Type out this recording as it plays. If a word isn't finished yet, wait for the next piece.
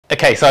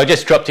Okay, so I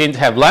just dropped in to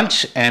have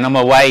lunch, and on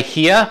my way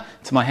here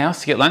to my house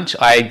to get lunch,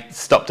 I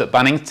stopped at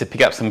Bunnings to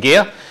pick up some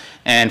gear.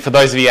 And for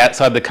those of you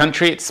outside the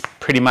country, it's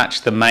pretty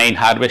much the main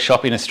hardware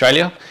shop in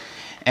Australia.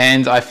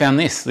 And I found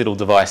this little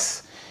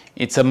device.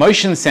 It's a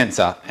motion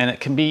sensor, and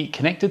it can be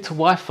connected to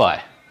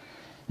Wi-Fi.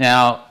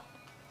 Now,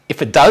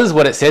 if it does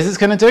what it says it's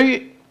going to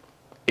do,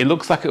 it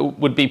looks like it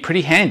would be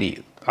pretty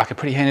handy, like a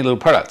pretty handy little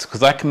product,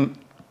 because I can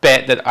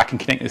bet that I can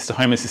connect this to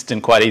Home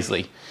Assistant quite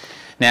easily.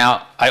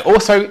 Now, I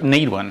also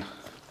need one.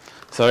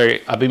 So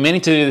I've been meaning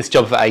to do this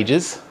job for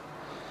ages.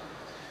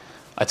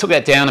 I took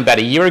that down about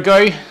a year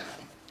ago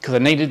because I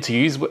needed to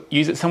use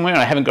it somewhere, and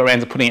I haven't got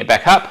around to putting it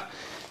back up.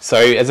 So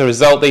as a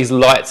result, these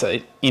lights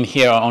in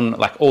here are on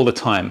like all the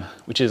time,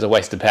 which is a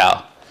waste of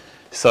power.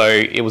 So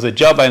it was a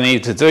job I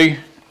needed to do,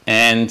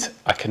 and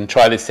I can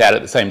try this out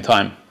at the same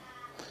time,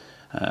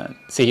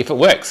 see if it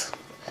works.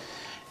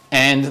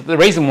 And the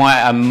reason why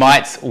I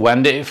might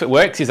wonder if it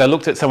works is I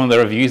looked at some of the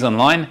reviews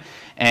online,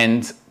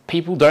 and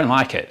people don't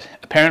like it.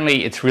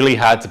 Apparently it's really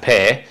hard to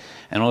pair,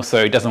 and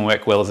also it doesn't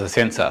work well as a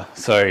sensor.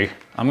 So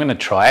I'm going to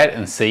try it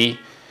and see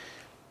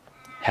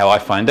how I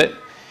find it.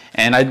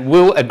 And I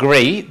will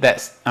agree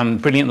that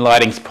Brilliant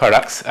Lighting's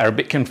products are a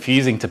bit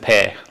confusing to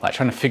pair, like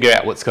trying to figure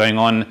out what's going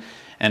on,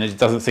 and it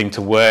doesn't seem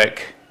to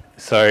work.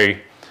 So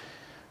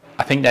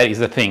I think that is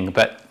the thing.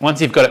 But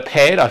once you've got it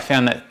paired, I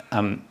found that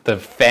the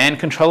fan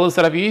controllers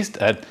that I've used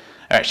are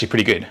actually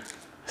pretty good.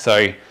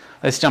 So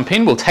let's jump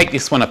in. We'll take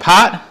this one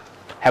apart,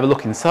 have a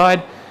look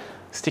inside,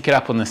 stick it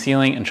up on the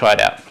ceiling and try it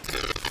out.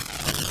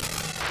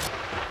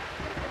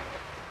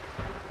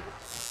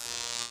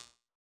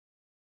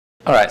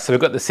 Alright, so we've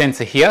got the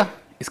sensor here.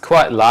 It's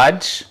quite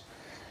large,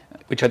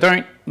 which I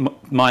don't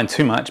mind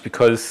too much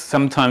because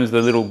sometimes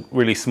the little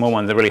really small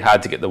ones are really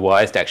hard to get the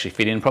wires to actually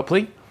fit in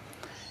properly.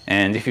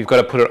 And if you've got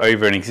to put it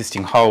over an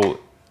existing hole,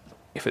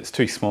 if it's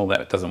too small,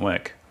 that doesn't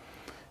work.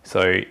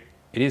 So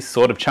it is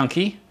sort of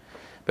chunky,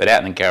 but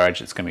out in the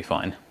garage it's going to be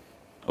fine.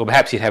 Or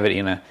perhaps you'd have it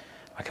in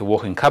like a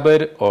walk-in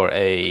cupboard or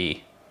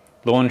a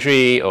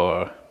laundry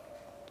or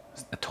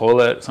a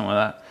toilet, something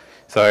like that.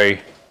 So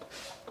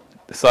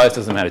the size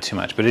doesn't matter too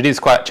much, but it is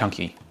quite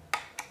chunky.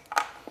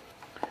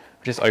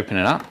 Just open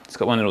it up. It's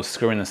got one little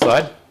screw in the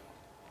side,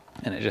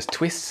 and it just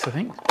twists, I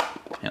think.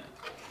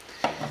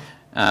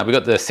 Yeah. We've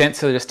got the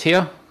sensor just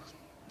here,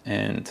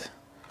 and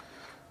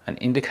an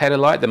indicator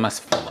light that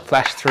must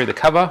flash through the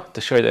cover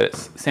to show that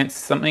it's sensed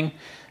something,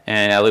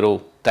 and our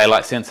little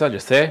daylight sensor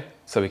just there,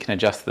 so we can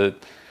adjust the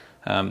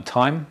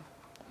time.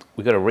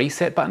 We've got a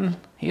reset button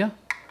here,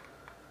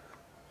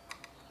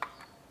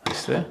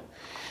 just there.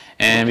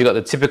 And we've got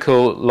the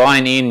typical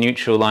line in,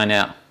 neutral, line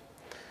out.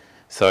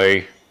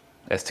 So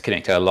that's to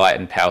connect our light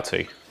and power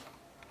to.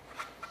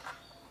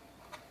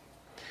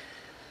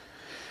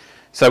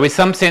 So with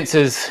some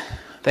sensors,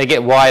 they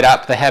get wired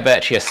up, they have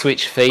actually a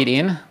switch feed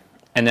in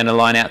and then a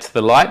line out to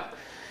the light.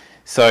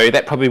 So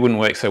that probably wouldn't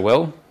work so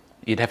well.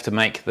 You'd have to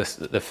make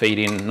the feed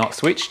in not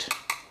switched,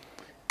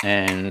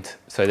 and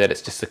so that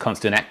it's just a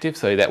constant active,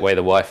 so that way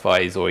the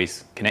Wi-Fi is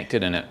always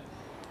connected and it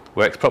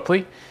works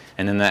properly.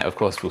 And then that, of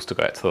course, will still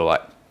go out to the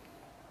light.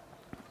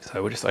 So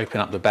we'll just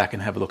open up the back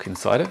and have a look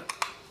inside it.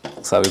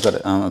 So we've got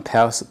a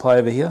power supply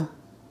over here.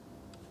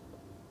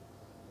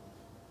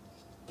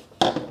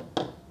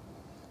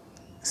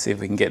 See if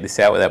we can get this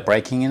out without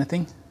breaking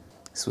anything.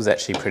 This was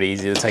actually pretty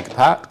easy to take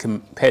apart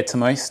compared to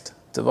most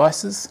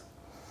devices.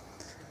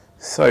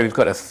 So we've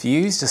got a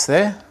fuse just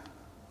there.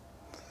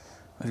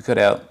 We've got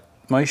our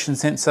motion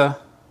sensor.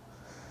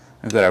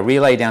 We've got our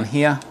relay down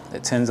here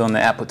that turns on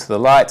the output to the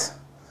light.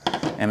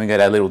 And we've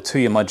got our little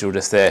Tuya module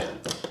just there,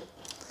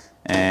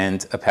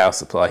 and a power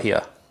supply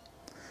here.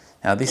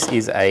 Now this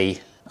is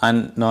a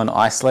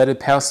non-isolated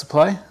power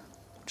supply,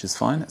 which is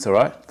fine, it's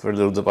alright for a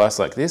little device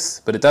like this,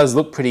 but it does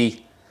look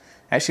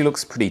actually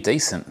looks pretty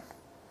decent.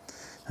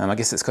 I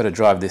guess it's got to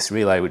drive this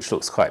relay, which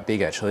looks quite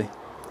big actually,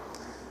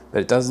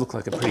 but it does look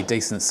like a pretty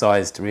decent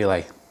sized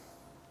relay.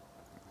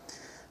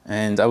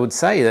 And I would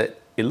say that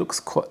it looks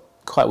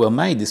quite well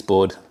made, this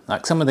board.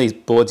 Like some of these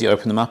boards, you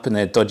open them up and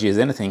they're dodgy as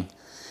anything,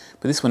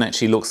 but this one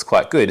actually looks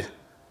quite good.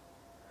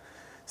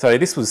 So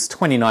this was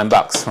 29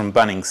 bucks from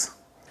Bunnings,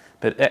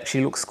 but it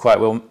actually looks quite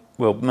well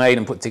made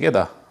and put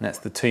together. And that's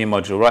the Tuya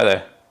module right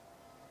there.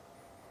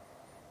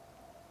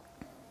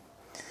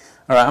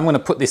 All right, I'm going to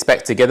put this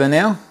back together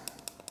now,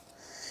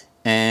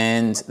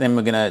 and then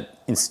we're going to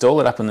install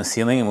it up on the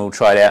ceiling, and we'll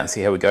try it out and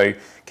see how we go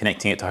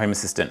connecting it to Home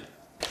Assistant.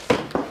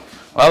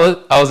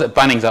 While I was at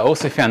Bunnings, I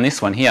also found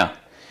this one here,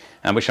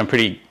 which I'm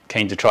pretty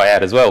keen to try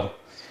out as well.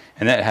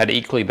 And that had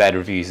equally bad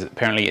reviews.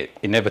 Apparently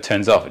it never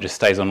turns off, it just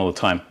stays on all the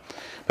time.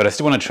 But I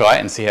still want to try it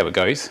and see how it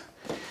goes.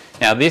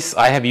 Now this,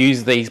 I have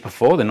used these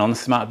before, the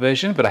non-smart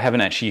version, but I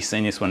haven't actually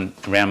seen this one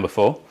around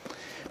before.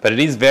 But it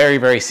is very,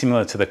 very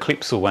similar to the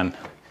Clipsal one,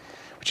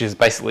 which is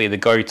basically the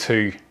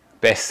go-to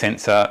best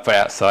sensor for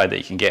outside that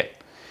you can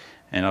get.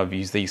 And I've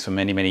used these for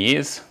many, many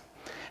years.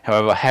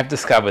 However, I have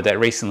discovered that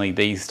recently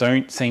these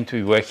don't seem to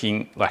be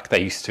working like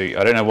they used to.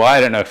 I don't know why,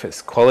 I don't know if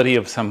it's quality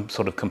of some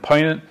sort of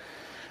component,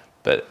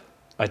 but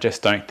I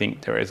just don't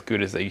think they're as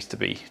good as they used to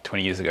be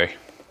 20 years ago.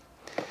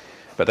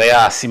 But they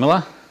are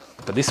similar.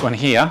 But this one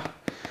here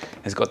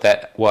has got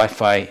that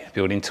Wi-Fi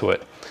built into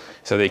it.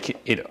 So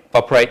it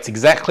operates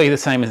exactly the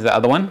same as the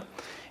other one,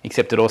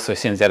 except it also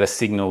sends out a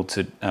signal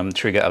to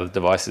trigger other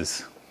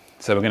devices.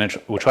 So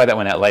we'll try that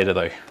one out later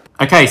though.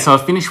 Okay, so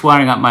I've finished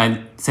wiring up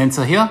my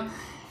sensor here.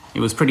 It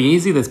was pretty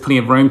easy. There's plenty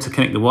of room to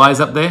connect the wires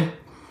up there.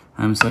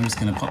 So I'm just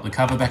going to pop the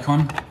cover back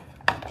on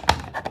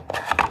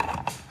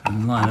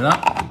and line it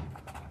up.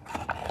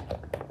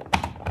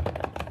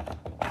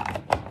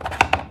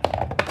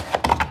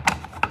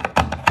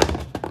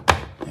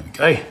 There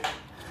we go.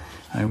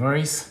 No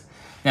worries.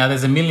 Now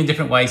there's a million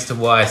different ways to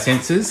wire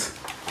sensors.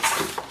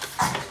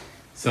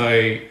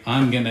 So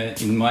I'm going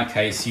to, in my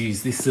case,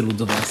 use this little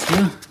device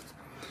here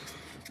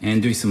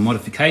and do some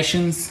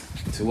modifications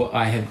to what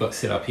I have got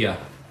set up here.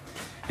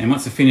 And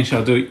once I finish,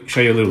 I'll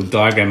show you a little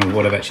diagram of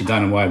what I've actually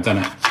done and why I've done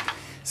it.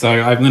 So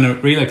I'm going to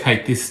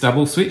relocate this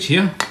double switch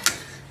here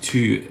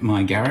to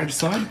my garage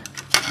side,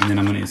 and then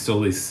I'm going to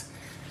install this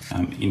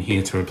in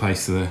here to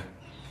replace the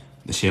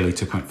Shelly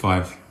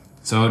 2.5.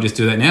 So I'll just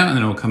do that now, and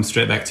then I'll come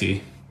straight back to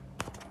you.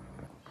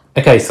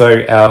 Okay,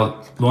 so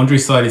our laundry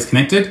side is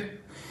connected,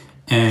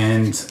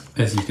 and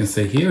as you can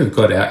see here, we've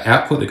got our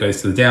output that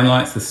goes to the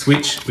downlights, the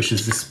switch, which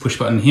is this push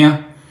button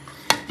here,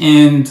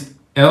 and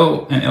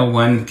L and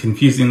L1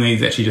 confusingly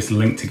is actually just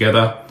linked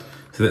together.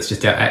 So that's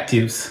just our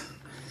actives,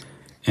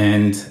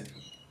 and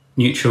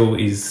neutral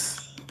is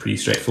pretty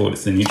straightforward.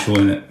 It's the neutral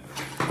in it.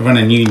 I run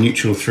a new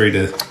neutral through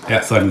to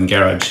outside in the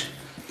garage.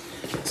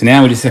 So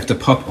now we just have to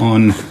pop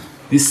on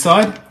this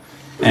side,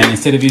 and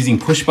instead of using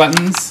push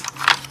buttons,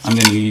 I'm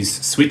going to use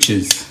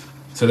switches.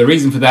 So the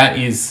reason for that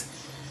is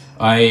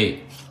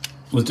I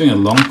was doing a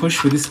long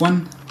push with this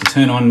one to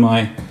turn on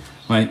my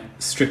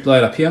strip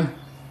light up here.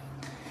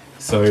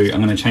 So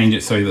I'm going to change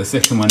it so the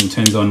second one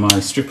turns on my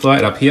strip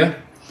light up here,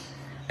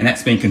 and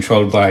that's being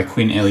controlled by a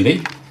Quinn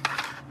LED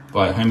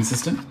by a Home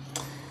Assistant.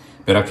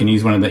 But I can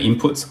use one of the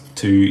inputs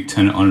to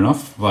turn it on and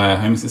off via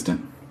Home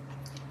Assistant.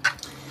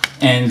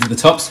 And the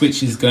top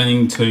switch is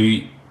going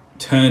to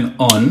turn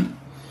on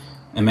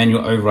a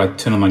manual override,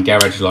 turn on my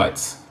garage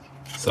lights.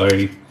 So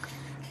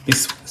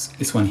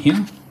this one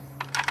here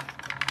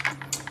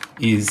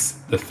is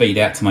the feed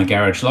out to my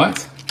garage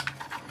light,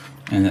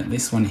 and that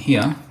this one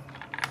here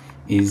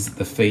is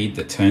the feed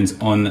that turns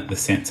on the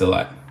sensor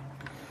light.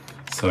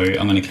 So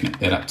I'm going to connect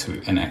that up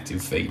to an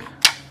active feed.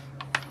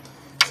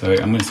 So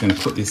I'm just going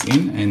to put this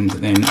in, and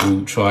then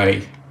we'll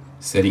try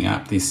setting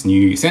up this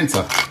new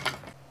sensor.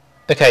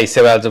 Okay,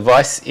 so our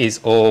device is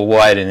all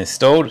wired and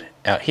installed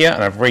out here,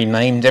 and I've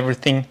renamed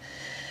everything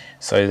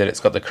so that it's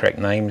got the correct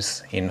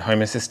names in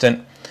Home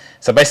Assistant.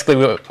 So basically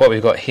what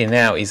we've got here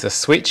now is a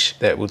switch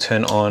that will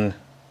turn on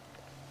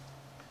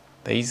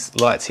these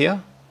lights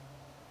here,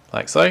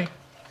 like so.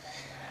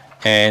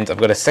 And I've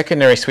got a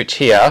secondary switch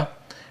here,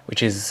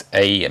 which is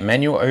a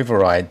manual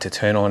override to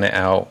turn on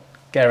our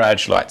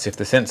garage lights if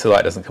the sensor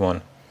light doesn't come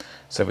on.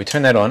 So if we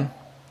turn that on,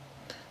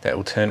 that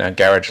will turn our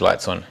garage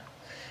lights on.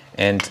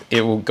 And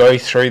it will go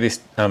through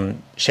this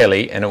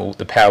Shelly, and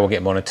the power will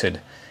get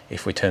monitored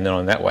if we turn it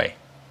on that way.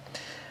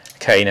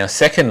 Okay, now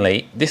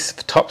secondly, this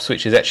top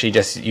switch is actually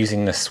just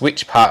using the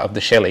switch part of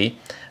the Shelly,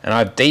 and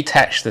I've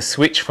detached the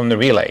switch from the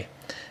relay.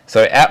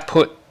 So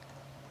output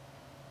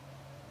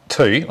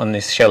 2 on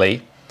this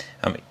Shelly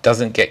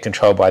doesn't get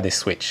controlled by this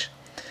switch.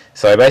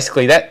 So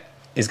basically that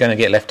is going to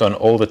get left on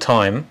all the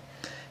time,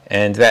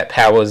 and that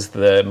powers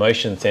the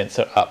motion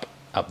sensor up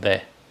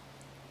there.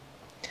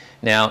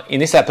 Now in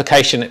this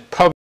application it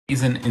probably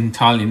isn't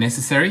entirely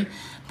necessary,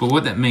 but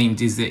what that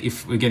means is that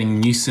if we're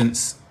getting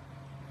nuisance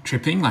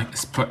tripping, like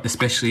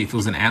especially if it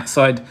was an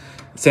outside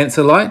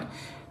sensor light,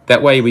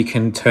 that way we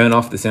can turn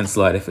off the sensor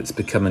light if it's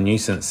become a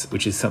nuisance,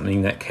 which is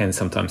something that can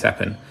sometimes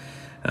happen.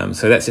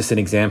 So that's just an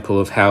example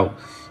of how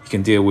you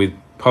can deal with,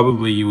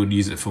 probably you would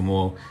use it for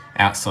more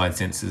outside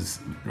sensors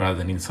rather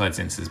than inside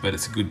sensors, but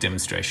it's a good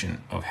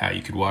demonstration of how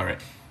you could wire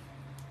it.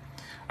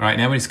 All right,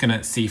 now we're just going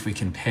to see if we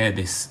can pair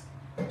this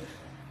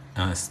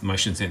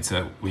motion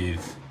sensor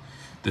with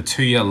the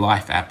Tuya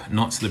Life app,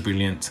 not the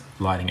Brilliant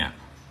Lighting app.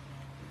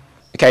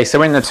 Okay, so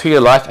we're in the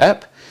Tuya Life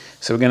app,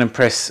 so we're going to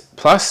press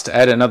plus to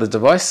add another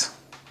device.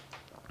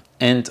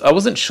 And I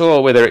wasn't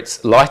sure whether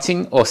it's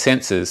lighting or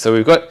sensors. So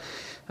we've got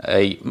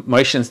a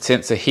motion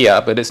sensor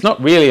here, but it's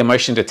not really a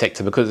motion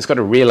detector because it's got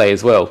a relay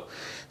as well.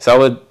 So I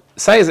would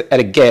say at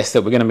a guess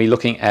that we're going to be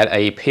looking at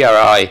a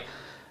PRI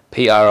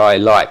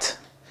light,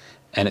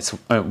 and it's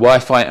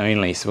Wi-Fi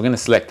only. So we're going to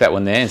select that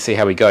one there and see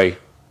how we go.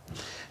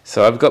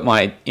 So I've got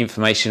my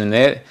information in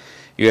there.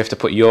 You have to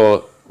put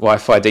your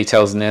Wi-Fi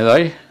details in there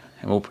though,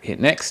 and we'll hit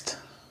next.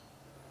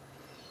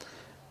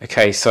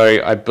 Okay,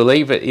 so I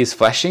believe it is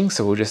flashing,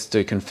 so we'll just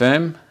do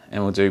confirm,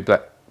 and we'll do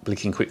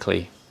blinking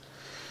quickly.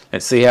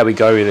 Let's see how we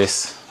go with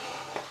this.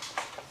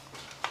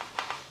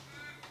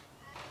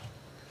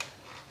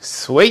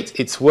 Sweet,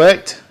 it's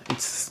worked.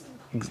 It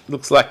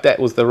looks like that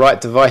was the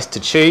right device to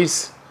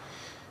choose.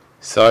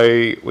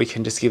 So we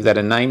can just give that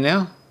a name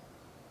now.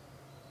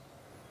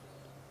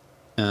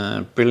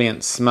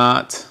 Brilliant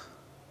Smart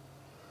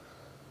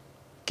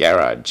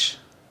garage.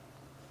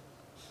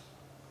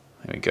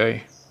 There we go.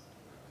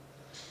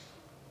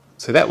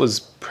 So that was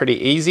pretty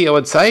easy, I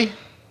would say.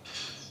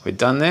 We're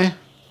done there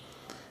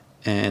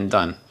and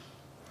done.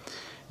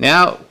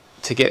 Now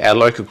to get our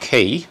local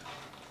key.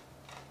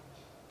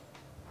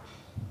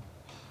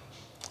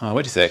 Oh,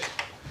 wait a sec.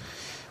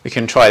 We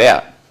can try it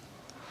out.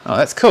 Oh,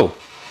 that's cool.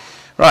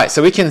 Right,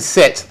 so we can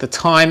set the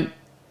time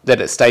that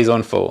it stays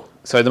on for.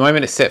 So at the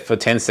moment it's set for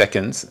 10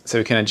 seconds. So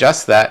we can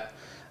adjust that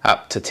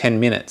up to 10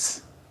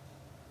 minutes.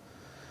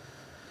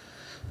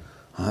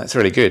 Oh, that's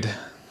really good.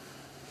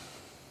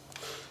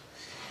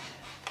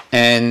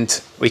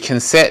 And we can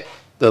set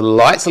the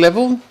lights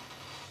level.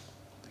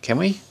 Can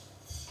we?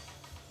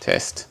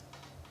 Test.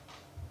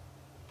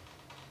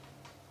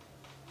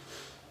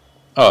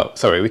 Oh,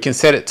 sorry, we can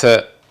set it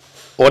to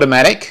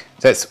automatic.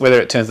 That's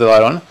whether it turns the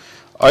light on.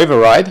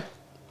 Override.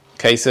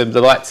 Okay, so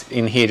the lights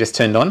in here just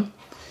turned on.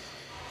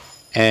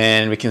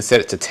 And we can set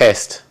it to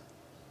test.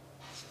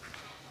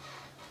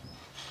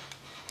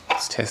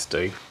 What's test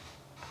do?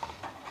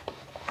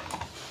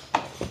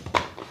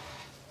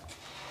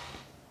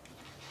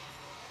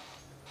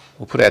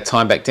 We'll put our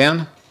time back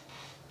down.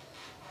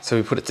 So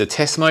we put it to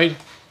test mode.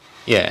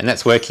 Yeah, and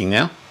that's working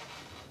now.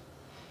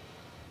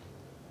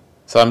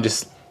 So I'm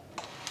just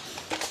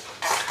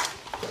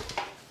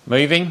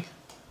moving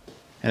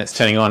and it's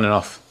turning on and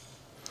off.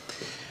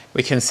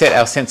 We can set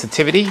our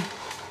sensitivity.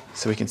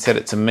 So we can set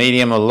it to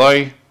medium or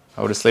low.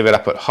 I'll just leave it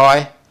up at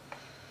high.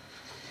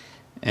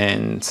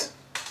 And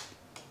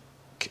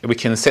we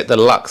can set the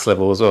lux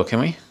level as well, can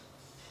we?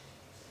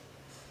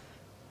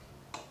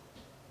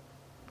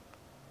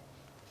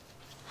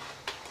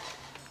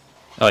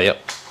 Oh,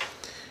 yep.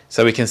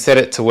 So we can set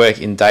it to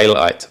work in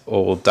daylight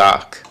or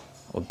dark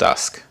or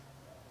dusk.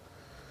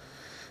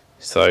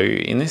 So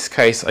in this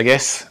case, I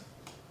guess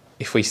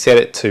if we set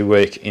it to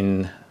work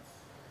in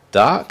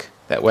dark,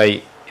 that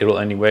way it'll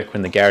only work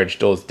when the garage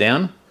door's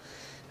down.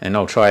 And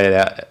I'll try it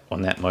out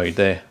on that mode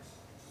there.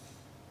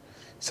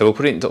 So we'll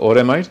put it into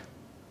auto mode.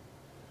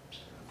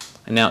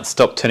 And now it's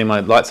stopped turning my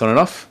lights on and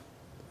off.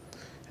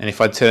 And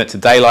if I turn it to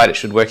daylight, it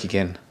should work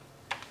again.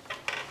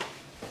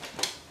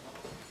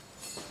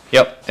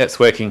 Yep, that's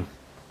working.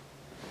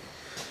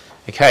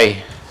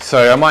 Okay,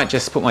 so I might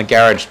just put my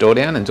garage door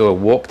down and do a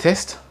walk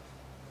test.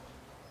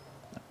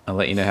 I'll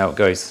let you know how it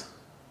goes.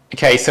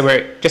 Okay, so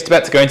we're just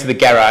about to go into the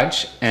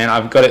garage and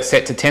I've got it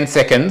set to 10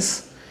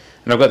 seconds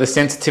and I've got the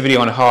sensitivity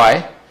on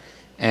high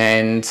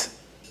and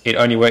it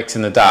only works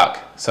in the dark.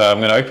 So I'm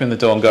going to open the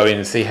door and go in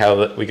and see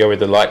how we go with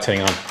the light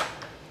turning on.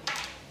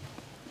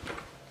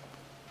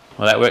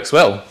 Well, that works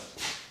well.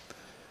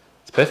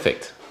 It's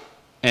perfect.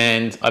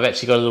 And I've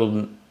actually got a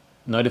little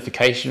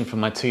notification from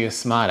my Tuya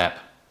Smart app,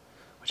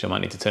 which I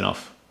might need to turn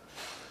off.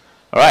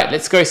 All right,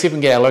 let's go see if we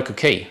can get our local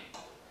key.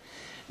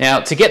 Now,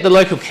 to get the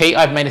local key,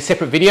 I've made a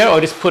separate video.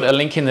 I'll just put a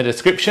link in the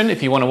description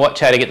if you want to watch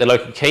how to get the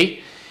local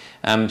key.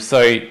 I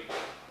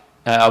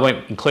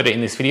won't include it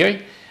in this video.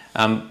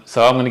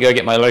 So I'm going to go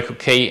get my local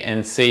key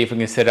and see if we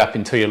can set it up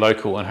in Tuya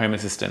Local on Home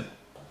Assistant.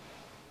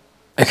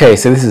 Okay,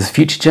 so this is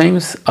Future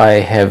James. I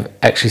have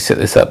actually set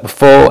this up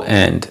before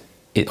and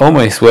it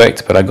almost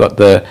worked, but I got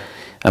the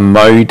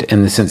mode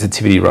and the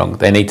sensitivity wrong.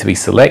 They need to be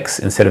selects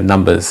instead of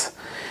numbers.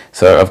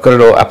 So I've got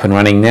it all up and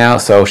running now,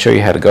 so I'll show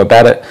you how to go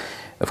about it.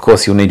 Of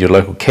course, you'll need your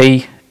local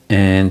key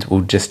and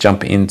we'll just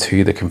jump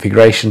into the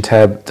configuration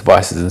tab,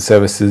 devices and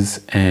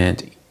services,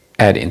 and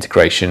add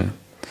integration.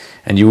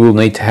 And you will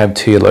need to have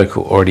Tuya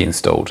Local already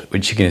installed,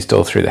 which you can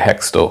install through the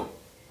Hack Store.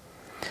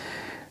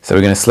 So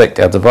we're going to select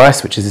our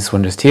device, which is this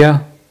one just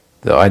here.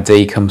 The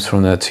ID comes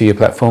from the Tuya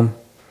platform.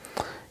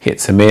 Hit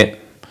submit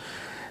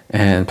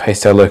and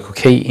paste our local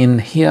key in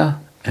here.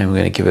 And we're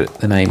going to give it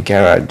the name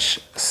Garage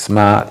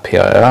Smart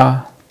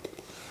PIR.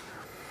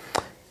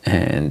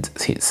 And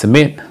hit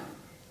submit.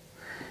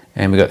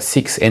 And we've got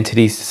 6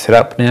 entities to set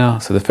up now.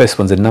 So the first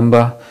one's a number,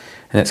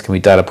 and that's going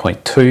to be data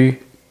point 2,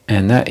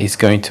 and that is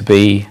going to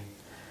be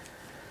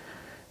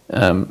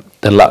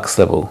the lux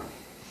level.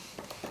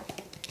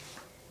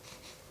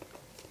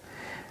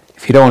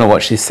 If you don't want to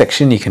watch this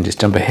section, you can just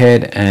jump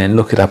ahead and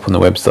look it up on the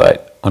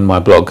website, on my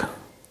blog,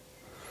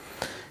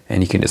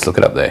 and you can just look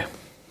it up there.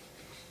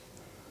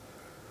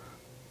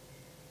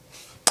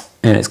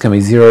 And it's going to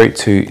be 0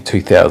 to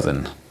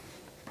 2000.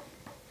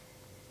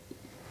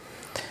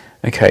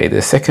 Okay,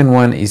 the second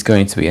one is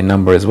going to be a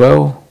number as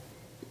well.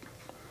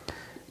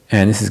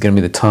 And this is going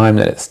to be the time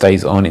that it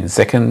stays on in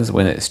seconds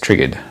when it's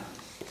triggered.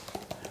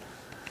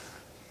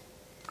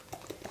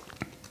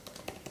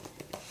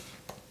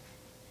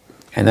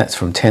 And that's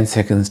from 10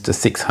 seconds to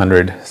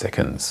 600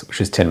 seconds, which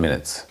is 10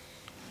 minutes.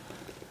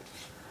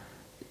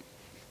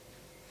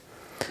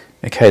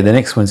 Okay, the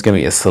next one's going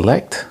to be a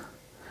select.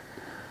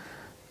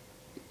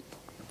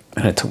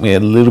 And it took me a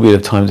little bit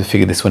of time to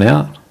figure this one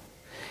out.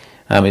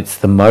 It's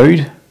the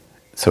mode.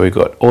 So we've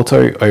got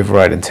auto,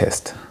 override, and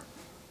test.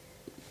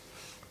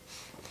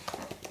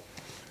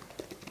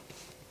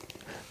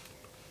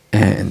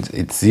 And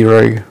it's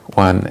 0,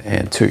 1,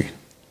 and 2.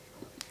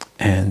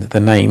 And the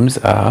names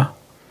are,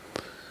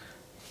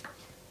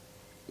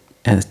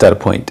 and it's data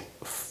point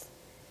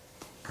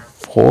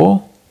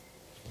 4.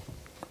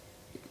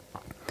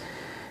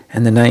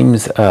 And the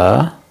names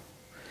are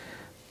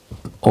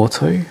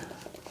auto,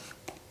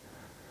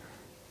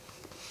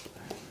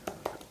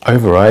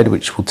 override,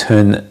 which will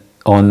turn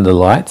on the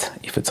light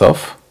if it's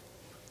off,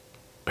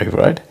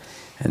 override,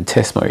 and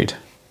test mode.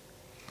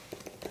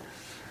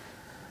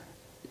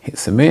 Hit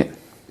submit,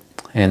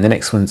 and the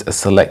next one's a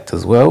select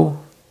as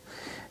well,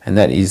 and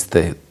that is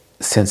the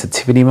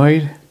sensitivity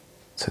mode.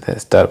 So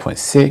that's data point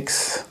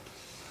 6.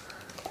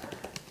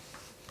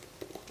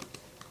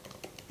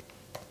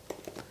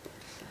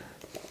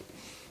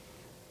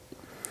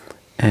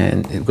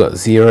 And we've got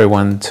 0,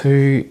 1,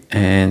 2,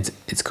 and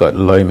it's got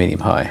low,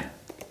 medium, high.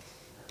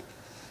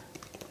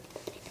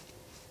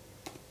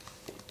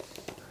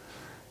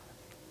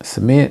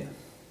 Submit.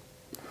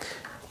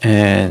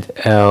 And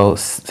our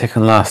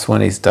second last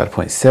one is data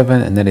point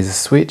 7, and that is a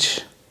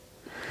switch.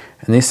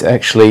 And this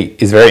actually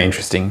is very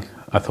interesting,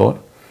 I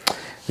thought,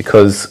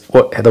 because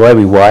the way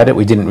we wired it,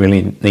 we didn't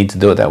really need to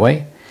do it that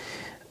way.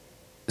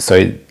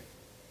 So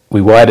we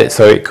wired it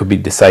so it could be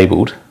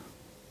disabled.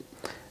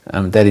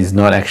 That is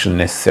not actually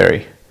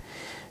necessary.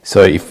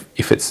 So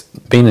if it's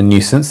been a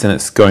nuisance and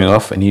it's going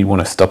off and you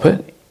want to stop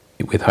it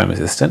with Home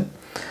Assistant,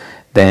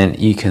 then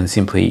you can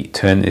simply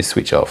turn this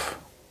switch off.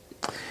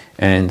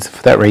 And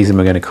for that reason,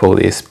 we're going to call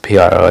this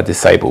PIR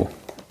disable.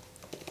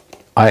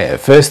 I at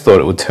first thought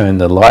it would turn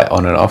the light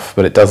on and off,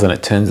 but it doesn't.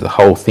 It turns the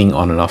whole thing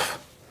on and off.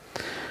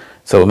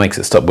 So it makes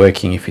it stop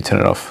working if you turn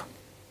it off.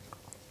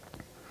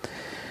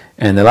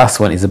 And the last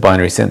one is a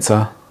binary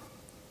sensor,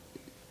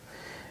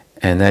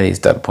 and that is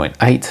data point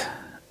 8,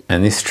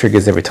 and this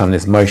triggers every time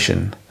there's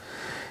motion.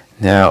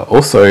 Now,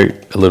 also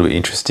a little bit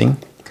interesting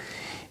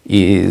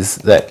is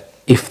that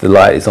if the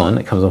light is on,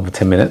 it comes on for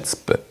 10 minutes,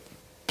 but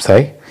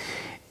say,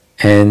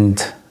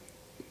 and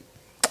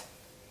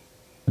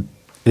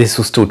this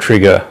will still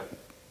trigger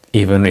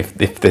even if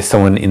there's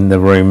someone in the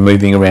room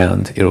moving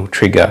around. It'll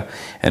trigger,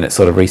 and it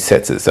sort of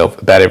resets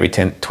itself about every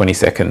 20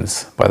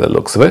 seconds by the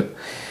looks of it,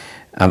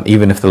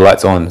 even if the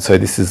light's on. So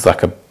this is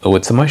like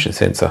it's a motion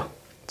sensor.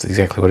 It's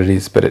exactly what it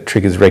is, but it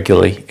triggers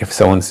regularly if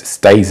someone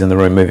stays in the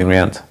room moving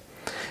around.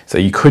 So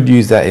you could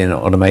use that in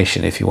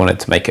automation if you wanted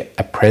to make it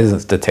a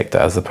presence detector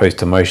as opposed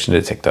to motion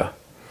detector.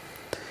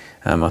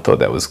 I thought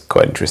that was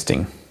quite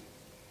interesting.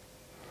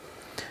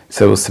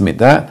 So we'll submit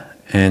that,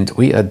 and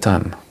we are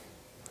done.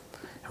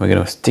 And we're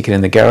going to stick it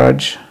in the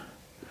garage.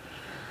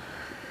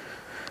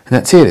 And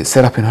that's it. It's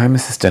set up in Home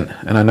Assistant.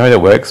 And I know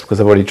that works because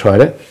I've already tried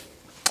it.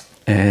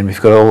 And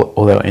we've got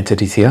all our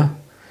entities here.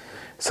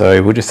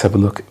 So we'll just have a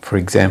look, for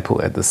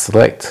example, at the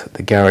select,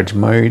 the garage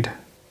mode.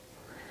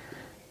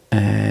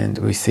 And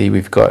we see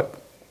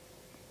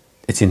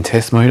it's in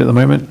test mode at the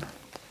moment.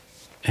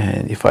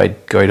 And if I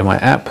go to my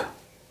app,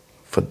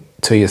 for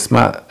Tuya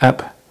Smart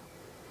app,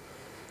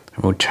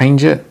 and we'll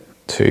change it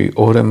to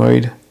auto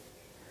mode,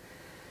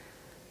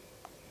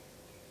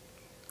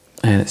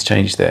 and it's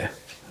changed there.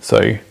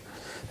 So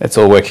that's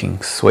all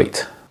working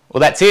sweet.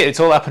 Well, that's it. It's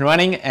all up and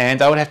running,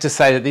 and I would have to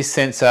say that this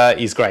sensor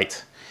is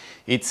great.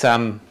 It's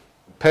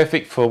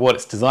perfect for what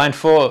it's designed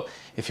for.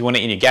 If you want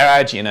it in your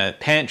garage, in a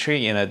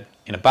pantry, in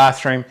a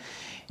bathroom,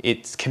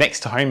 it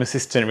connects to Home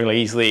Assistant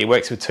really easily. It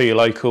works with Tuya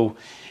Local.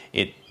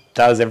 It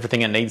does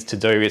everything it needs to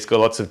do. It's got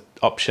lots of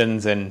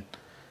options, and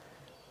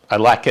I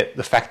like it,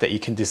 the fact that you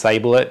can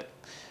disable it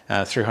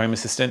through Home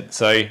Assistant.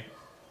 So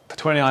for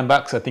 29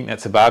 bucks, I think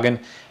that's a bargain.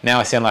 Now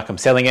I sound like I'm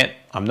selling it.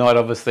 I'm not,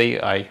 obviously.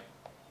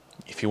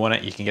 If you want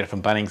it, you can get it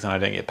from Bunnings, and I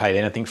don't get paid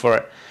anything for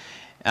it.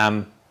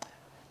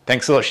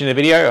 Thanks for watching the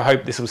video. I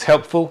hope this was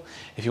helpful.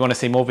 If you want to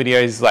see more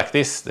videos like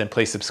this, then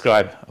please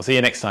subscribe. I'll see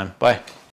you next time. Bye.